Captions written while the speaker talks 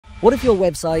What if your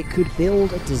website could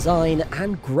build, design,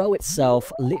 and grow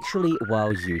itself literally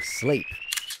while you sleep?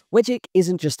 Wegic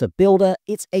isn't just a builder,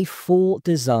 it's a full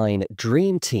design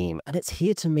dream team, and it's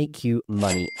here to make you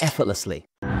money effortlessly.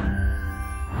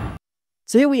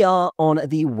 So here we are on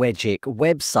the Wegic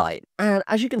website, and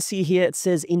as you can see here, it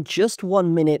says in just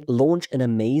 1 minute, launch an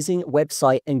amazing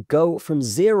website and go from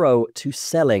zero to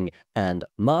selling and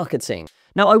marketing.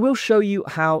 Now, I will show you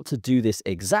how to do this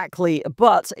exactly,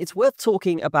 but it's worth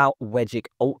talking about Wegic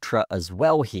Ultra as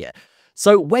well here.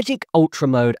 So Wegic Ultra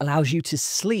Mode allows you to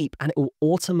sleep and it will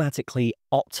automatically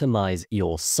optimize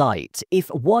your site. If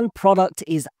one product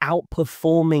is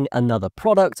outperforming another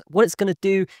product, what it's going to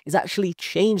do is actually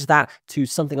change that to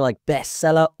something like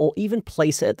bestseller or even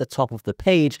place it at the top of the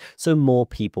page so more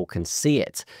people can see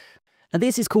it. And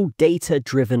this is called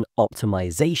data-driven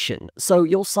optimization. So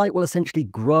your site will essentially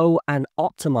grow and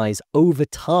optimize over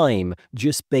time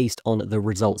just based on the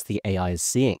results the AI is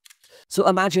seeing. So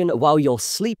imagine while you're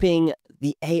sleeping,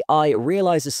 the AI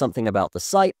realizes something about the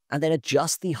site and then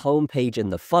adjusts the homepage in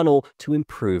the funnel to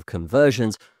improve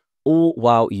conversions, all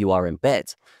while you are in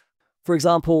bed. For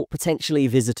example, potentially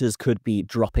visitors could be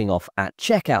dropping off at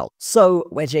checkout, so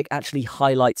Wegic actually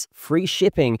highlights free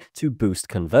shipping to boost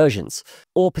conversions.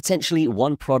 Or potentially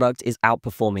one product is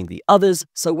outperforming the others,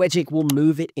 so Wegic will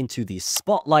move it into the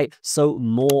spotlight so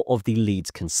more of the leads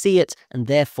can see it and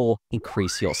therefore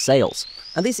increase your sales.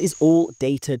 And this is all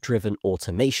data-driven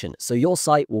automation, so your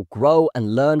site will grow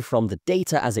and learn from the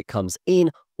data as it comes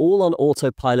in, all on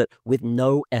autopilot with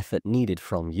no effort needed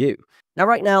from you. Now,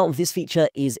 right now, this feature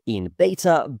is in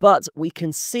beta, but we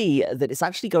can see that it's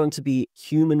actually going to be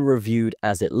human reviewed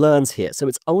as it learns here. So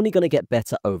it's only going to get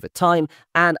better over time.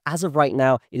 And as of right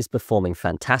now, it is performing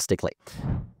fantastically.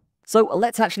 So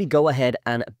let's actually go ahead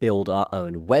and build our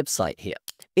own website here.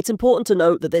 It's important to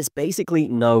note that there's basically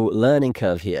no learning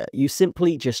curve here. You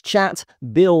simply just chat,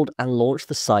 build, and launch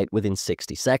the site within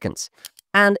 60 seconds.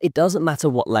 And it doesn't matter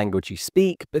what language you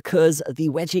speak because the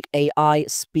Wegic AI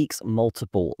speaks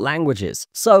multiple languages.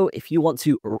 So if you want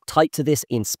to type to this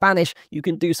in Spanish, you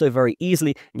can do so very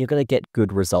easily and you're going to get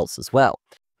good results as well.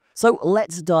 So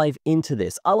let's dive into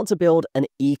this. I want to build an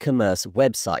e-commerce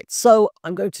website. So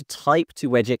I'm going to type to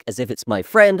Wegic as if it's my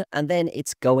friend and then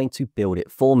it's going to build it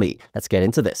for me. Let's get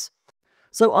into this.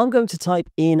 So I'm going to type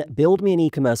in, build me an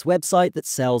e-commerce website that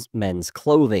sells men's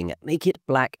clothing, make it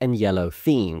black and yellow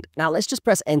themed. Now let's just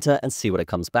press enter and see what it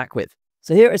comes back with.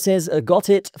 So here it says, got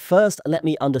it. First, let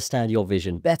me understand your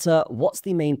vision better. What's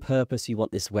the main purpose you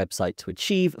want this website to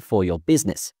achieve for your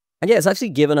business? And yeah, it's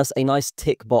actually given us a nice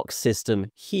tick box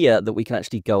system here that we can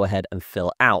actually go ahead and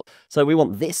fill out. So we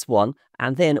want this one,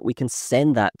 and then we can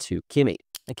send that to Kimmy.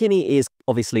 And Kimmy is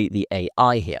obviously the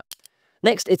AI here.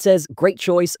 Next, it says, great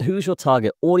choice. Who's your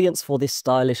target audience for this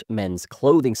stylish men's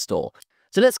clothing store?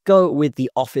 So let's go with the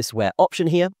office wear option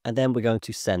here, and then we're going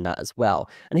to send that as well.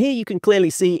 And here you can clearly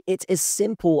see it's as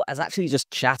simple as actually just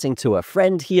chatting to a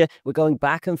friend here. We're going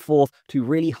back and forth to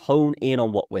really hone in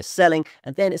on what we're selling,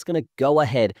 and then it's going to go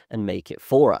ahead and make it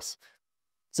for us.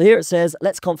 So here it says,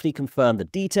 let's confidently confirm the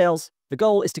details. The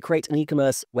goal is to create an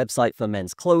e-commerce website for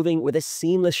men's clothing with a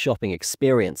seamless shopping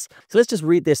experience. So let's just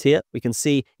read this here. We can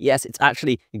see, yes, it's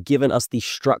actually given us the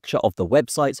structure of the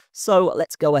website. So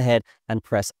let's go ahead and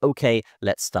press OK.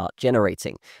 Let's start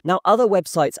generating. Now, other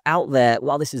websites out there,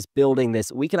 while this is building this,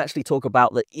 we can actually talk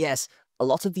about that, yes, a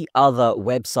lot of the other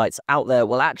websites out there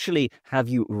will actually have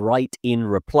you write in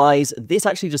replies. This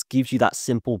actually just gives you that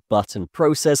simple button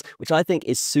process, which I think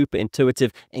is super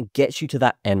intuitive and gets you to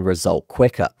that end result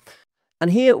quicker. And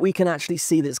here we can actually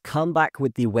see this come back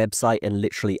with the website in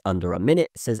literally under a minute.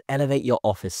 It says elevate your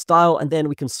office style, and then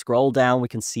we can scroll down. We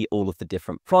can see all of the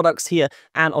different products here.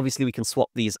 And obviously we can swap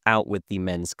these out with the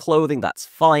men's clothing. That's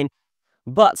fine.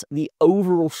 But the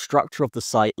overall structure of the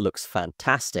site looks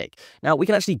fantastic. Now, we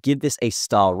can actually give this a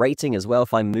star rating as well.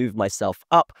 If I move myself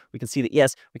up, we can see that,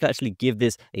 yes, we can actually give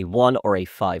this a 1 or a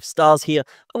 5 stars here.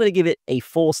 I'm going to give it a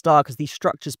 4 star because the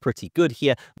structure's pretty good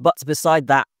here. But beside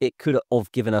that, it could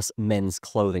have given us men's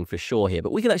clothing for sure here.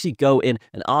 But we can actually go in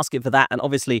and ask it for that. And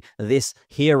obviously, this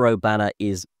hero banner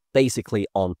is basically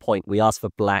on point. We asked for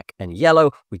black and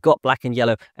yellow, we got black and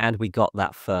yellow, and we got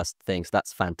that first thing. So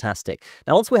that's fantastic.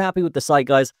 Now, once we're happy with the site,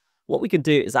 guys, what we can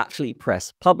do is actually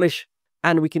press publish,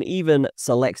 and we can even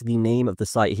select the name of the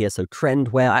site here. So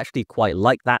Trendwear, I actually quite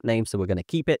like that name, so we're going to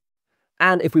keep it.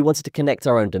 And if we wanted to connect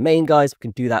our own domain, guys, we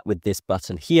can do that with this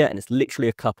button here, and it's literally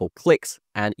a couple clicks,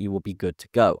 and you will be good to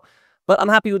go. But I'm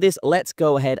happy with this. Let's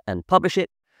go ahead and publish it.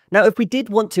 Now, if we did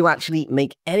want to actually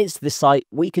make edits to the site,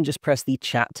 we can just press the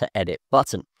chat to edit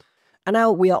button. And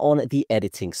now we are on the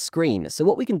editing screen. So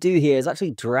what we can do here is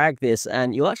actually drag this,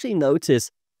 and you'll actually notice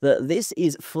that this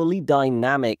is fully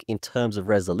dynamic in terms of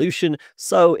resolution,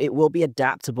 so it will be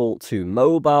adaptable to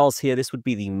mobiles here. This would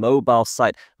be the mobile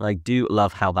site, and I do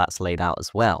love how that's laid out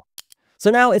as well. So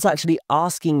now it's actually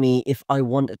asking me if I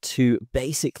want to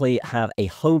basically have a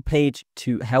homepage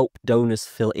to help donors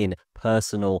fill in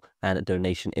personal and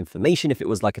donation information if it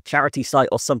was like a charity site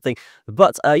or something.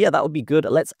 But yeah, that would be good.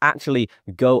 Let's actually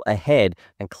go ahead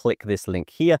and click this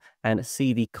link here and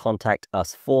see the contact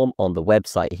us form on the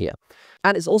website here.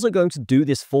 And it's also going to do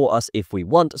this for us if we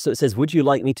want. So it says, would you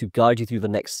like me to guide you through the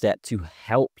next step to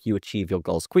help you achieve your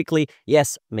goals quickly?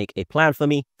 Yes, make a plan for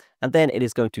me. And then it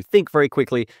is going to think very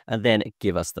quickly and then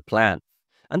give us the plan.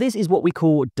 And this is what we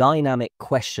call dynamic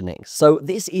questioning. So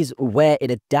this is where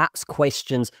it adapts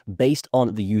questions based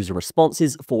on the user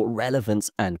responses for relevance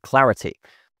and clarity.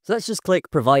 So let's just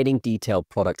click providing detailed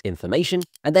product information,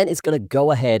 and then it's going to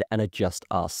go ahead and adjust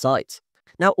our site.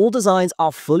 Now, all designs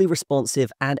are fully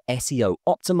responsive and SEO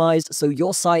optimized, so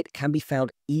your site can be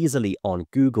found easily on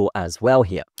Google as well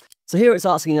here. So here it's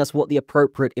asking us what the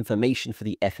appropriate information for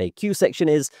the FAQ section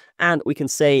is, and we can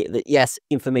say that yes,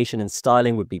 information and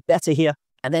styling would be better here,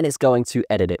 and then it's going to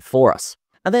edit it for us.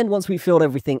 And then once we filled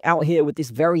everything out here with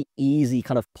this very easy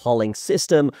kind of polling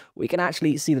system, we can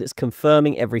actually see that it's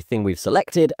confirming everything we've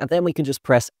selected, and then we can just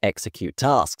press execute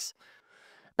tasks.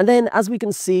 And then as we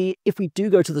can see, if we do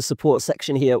go to the support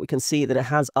section here, we can see that it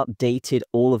has updated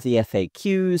all of the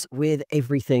FAQs with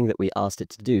everything that we asked it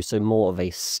to do. So more of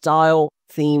a style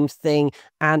themed thing.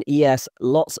 And yes,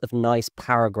 lots of nice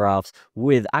paragraphs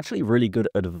with actually really good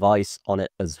advice on it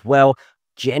as well,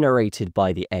 generated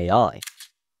by the AI.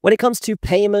 When it comes to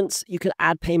payments, you can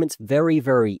add payments very,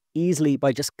 very easily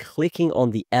by just clicking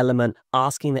on the element,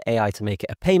 asking the AI to make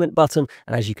it a payment button.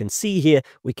 And as you can see here,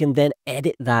 we can then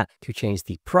edit that to change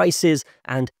the prices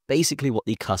and basically what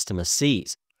the customer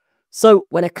sees. So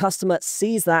when a customer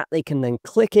sees that, they can then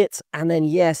click it and then,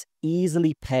 yes,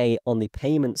 easily pay on the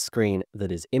payment screen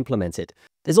that is implemented.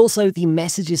 There's also the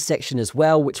messages section as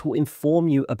well, which will inform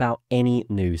you about any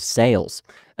new sales.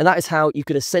 And that is how you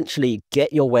could essentially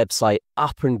get your website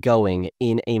up and going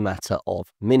in a matter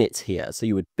of minutes here. So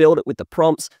you would build it with the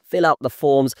prompts, fill out the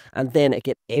forms, and then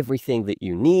get everything that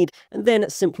you need, and then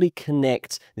simply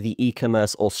connect the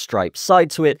e-commerce or Stripe side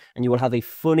to it, and you will have a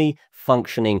fully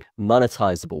functioning,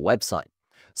 monetizable website.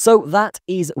 So that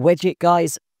is Wegic,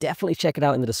 guys. Definitely check it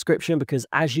out in the description because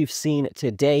as you've seen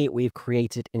today, we've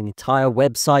created an entire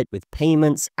website with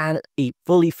payments and a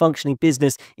fully functioning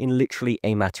business in literally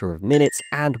a matter of minutes.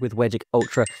 And with Wegic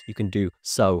Ultra, you can do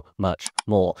so much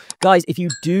more. Guys, if you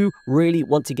do really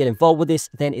want to get involved with this,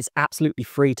 then it's absolutely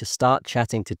free to start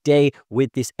chatting today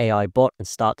with this AI bot and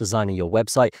start designing your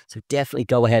website. So definitely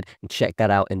go ahead and check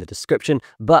that out in the description.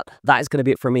 But that is going to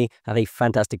be it for me. Have a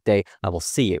fantastic day. I will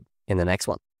see you in the next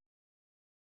one.